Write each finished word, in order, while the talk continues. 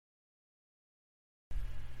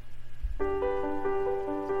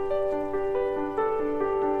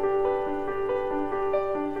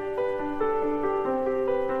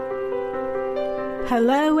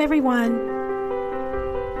Hello, everyone,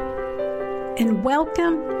 and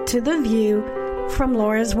welcome to The View from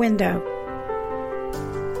Laura's Window,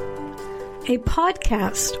 a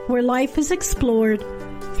podcast where life is explored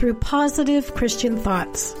through positive Christian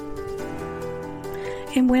thoughts.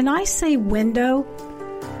 And when I say window,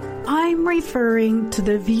 I'm referring to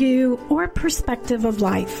the view or perspective of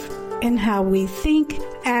life and how we think,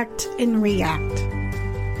 act, and react.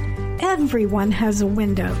 Everyone has a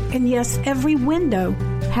window, and yes, every window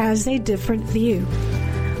has a different view.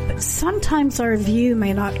 But sometimes our view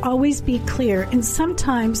may not always be clear, and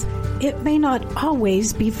sometimes it may not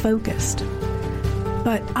always be focused.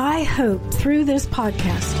 But I hope through this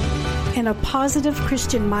podcast and a positive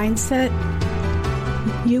Christian mindset,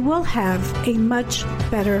 you will have a much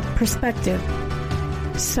better perspective.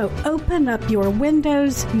 So open up your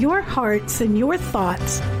windows, your hearts, and your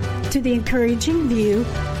thoughts to the encouraging view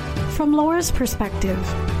from Laura's perspective.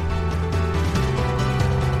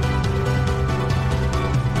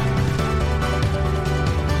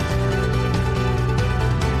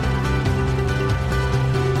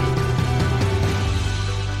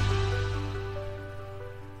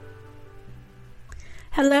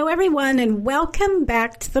 Hello, everyone, and welcome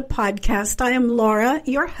back to the podcast. I am Laura,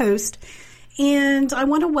 your host, and I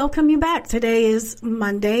want to welcome you back. Today is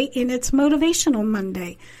Monday, and it's Motivational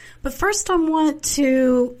Monday. But first, I want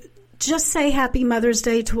to just say Happy Mother's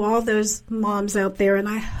Day to all those moms out there, and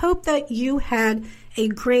I hope that you had a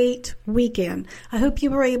great weekend. I hope you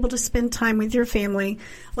were able to spend time with your family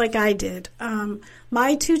like I did.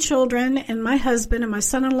 My two children and my husband and my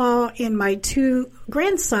son-in-law and my two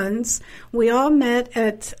grandsons, we all met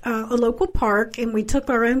at a local park, and we took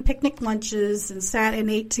our own picnic lunches and sat and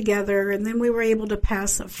ate together, and then we were able to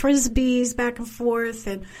pass frisbees back and forth,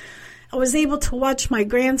 and I was able to watch my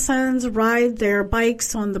grandsons ride their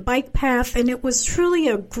bikes on the bike path, and it was truly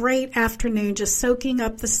a great afternoon, just soaking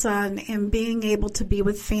up the sun and being able to be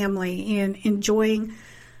with family and enjoying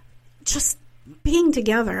just being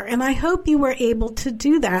together. And I hope you were able to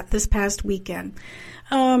do that this past weekend.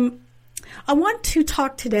 I want to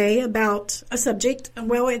talk today about a subject.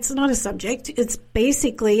 Well, it's not a subject. It's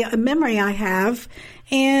basically a memory I have.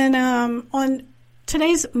 And on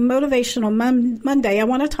today's Motivational Monday, I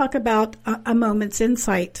want to talk about a moment's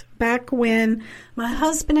insight. Back when my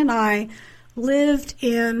husband and I lived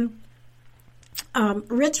in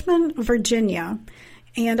Richmond, Virginia,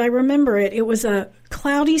 and I remember it. It was a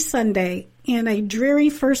cloudy Sunday and a dreary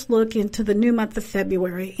first look into the new month of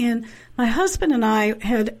February. And my husband and I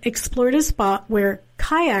had explored a spot where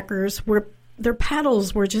kayakers their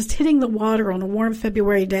paddles were just hitting the water on a warm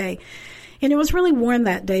February day. And it was really warm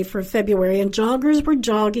that day for February, and joggers were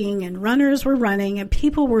jogging and runners were running and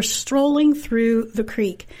people were strolling through the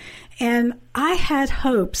creek. And I had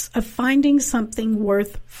hopes of finding something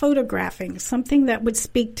worth photographing, something that would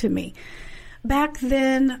speak to me. Back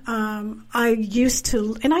then, I used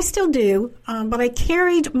to, and I still do, but I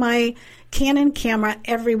carried my Canon camera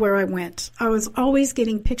everywhere I went. I was always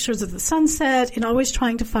getting pictures of the sunset and always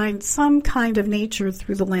trying to find some kind of nature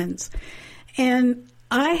through the lens. And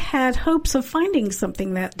I had hopes of finding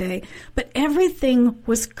something that day, but everything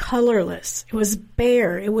was colorless. It was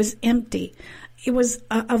bare. It was empty. It was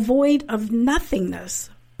a void of nothingness.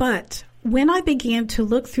 But when I began to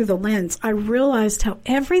look through the lens, I realized how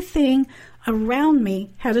everything around me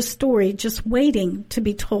had a story just waiting to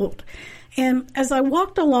be told. And as I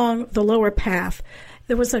walked along the lower path,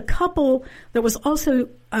 there was a couple that was also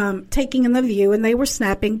taking in the view, and they were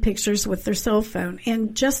snapping pictures with their cell phone.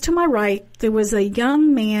 And just to my right, there was a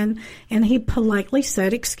young man, and he politely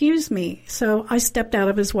said, "Excuse me." So I stepped out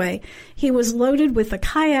of his way. He was loaded with a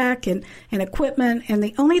kayak and equipment, and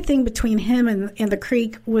the only thing between him and the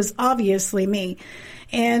creek was obviously me.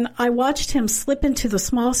 And I watched him slip into the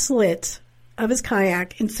small slit of his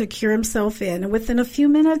kayak and secure himself in. And within a few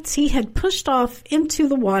minutes, he had pushed off into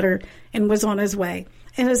the water and was on his way.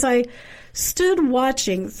 And as I stood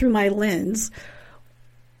watching through my lens,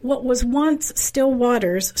 what was once still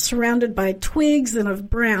waters surrounded by twigs and of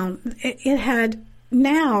brown, it had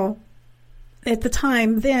now, at the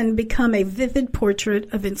time then, become a vivid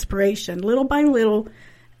portrait of inspiration. Little by little,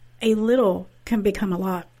 a little can become a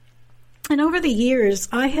lot. And over the years,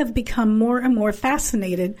 I have become more and more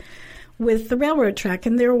fascinated with the railroad track,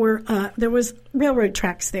 and there was railroad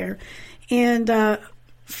tracks there. And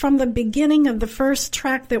from the beginning of the first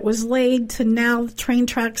track that was laid to now the train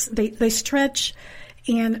tracks, they stretch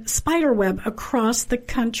and spiderweb across the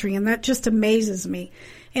country, and that just amazes me.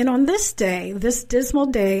 And on this day, this dismal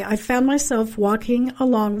day, I found myself walking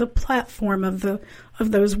along the platform of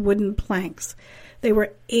those wooden planks. They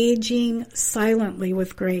were aging silently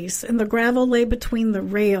with grace, and the gravel lay between the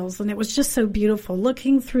rails, and it was just so beautiful.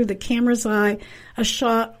 Looking through the camera's eye, a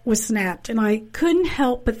shot was snapped, and I couldn't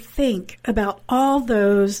help but think about all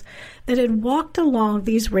those that had walked along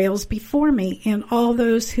these rails before me and all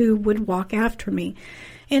those who would walk after me.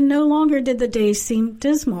 And no longer did the days seem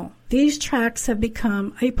dismal. These tracks have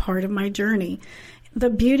become a part of my journey. The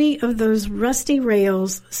beauty of those rusty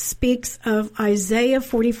rails speaks of Isaiah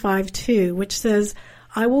 45:2, which says,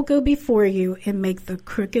 I will go before you and make the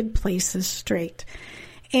crooked places straight.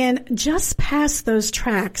 And just past those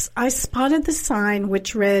tracks, I spotted the sign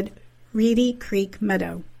which read Reedy Creek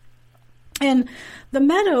Meadow. And the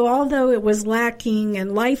meadow, although it was lacking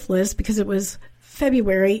and lifeless because it was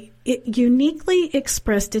February, it uniquely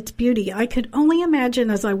expressed its beauty. I could only imagine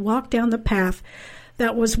as I walked down the path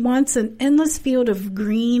that was once an endless field of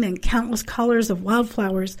green and countless colors of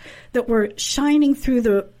wildflowers that were shining through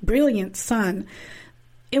the brilliant sun.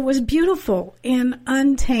 It was beautiful and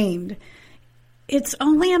untamed. It's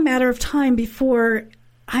only a matter of time before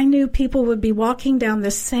I knew people would be walking down the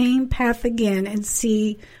same path again and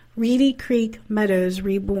see Reedy Creek Meadows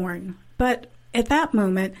reborn. But at that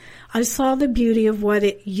moment, I saw the beauty of what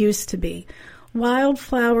it used to be.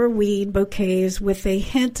 Wildflower weed bouquets with a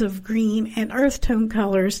hint of green and earth tone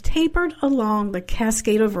colors tapered along the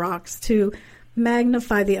cascade of rocks to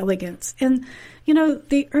magnify the elegance. And,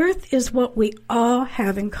 the earth is what we all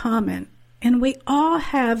have in common, and we all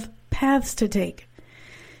have paths to take.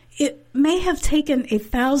 It may have taken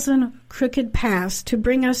 1,000 crooked paths to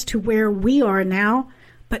bring us to where we are now,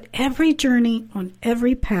 but every journey on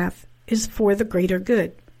every path is for the greater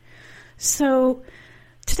good. So,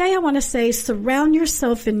 today I want to say surround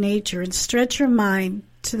yourself in nature and stretch your mind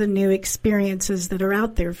to the new experiences that are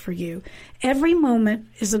out there for you. Every moment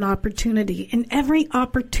is an opportunity, and every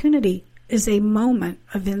opportunity is a moment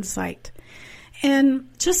of insight. And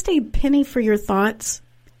just a penny for your thoughts,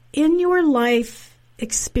 in your life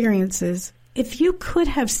experiences, if you could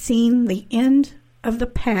have seen the end of the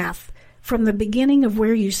path from the beginning of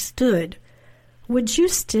where you stood, would you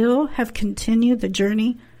still have continued the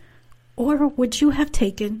journey? Or would you have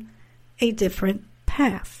taken a different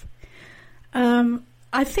path?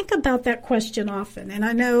 I think about that question often, and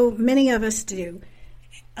I know many of us do.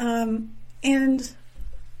 And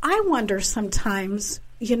I wonder sometimes,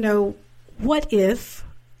 what if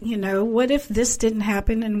this didn't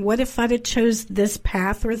happen, and what if I'd have chose this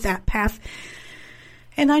path or that path?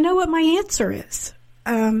 And I know what my answer is.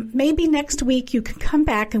 Maybe next week you can come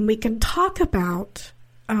back and we can talk about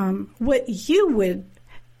what you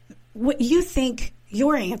think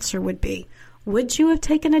your answer would be. Would you have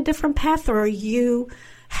taken a different path, or are you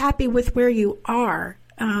happy with where you are?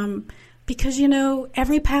 Because,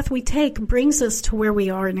 every path we take brings us to where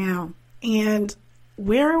we are now. And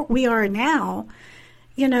where we are now,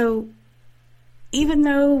 even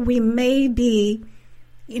though we may be,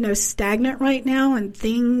 stagnant right now and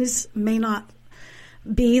things may not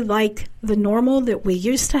be like the normal that we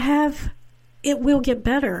used to have, it will get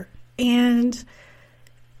better. And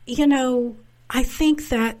I think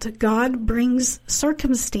that God brings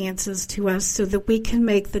circumstances to us so that we can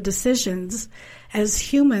make the decisions as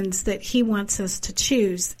humans that He wants us to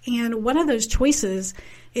choose. And one of those choices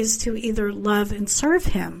is to either love and serve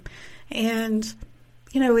Him. And,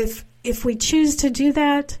 if we choose to do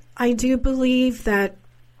that, I do believe that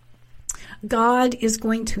God is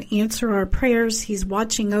going to answer our prayers. He's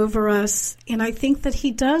watching over us. And I think that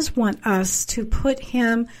He does want us to put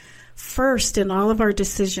Him first in all of our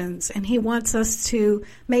decisions, and He wants us to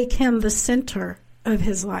make Him the center of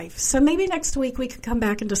His life. So maybe next week we can come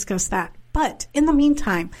back and discuss that. But in the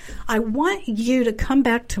meantime, I want you to come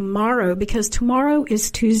back tomorrow, because tomorrow is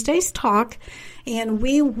Tuesday's talk, and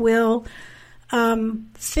we will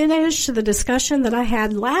finish the discussion that I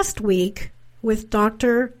had last week with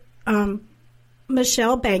Dr.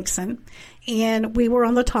 Michelle Bankson, and we were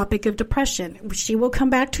on the topic of depression. She will come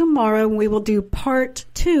back tomorrow, and we will do part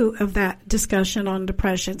 2 of that discussion on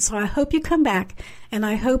depression. So I hope you come back, and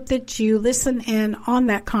I hope that you listen in on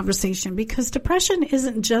that conversation, because depression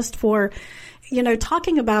isn't just for,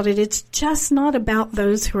 talking about it. It's just not about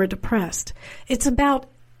those who are depressed. It's about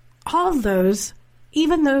all those,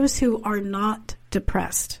 even those who are not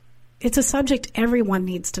depressed. It's a subject everyone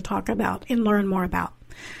needs to talk about and learn more about.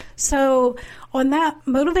 So on that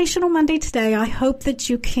Motivational Monday today, I hope that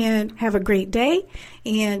you can have a great day,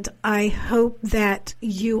 and I hope that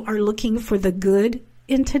you are looking for the good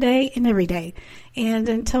in today and every day. And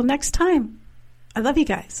until next time, I love you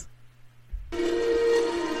guys.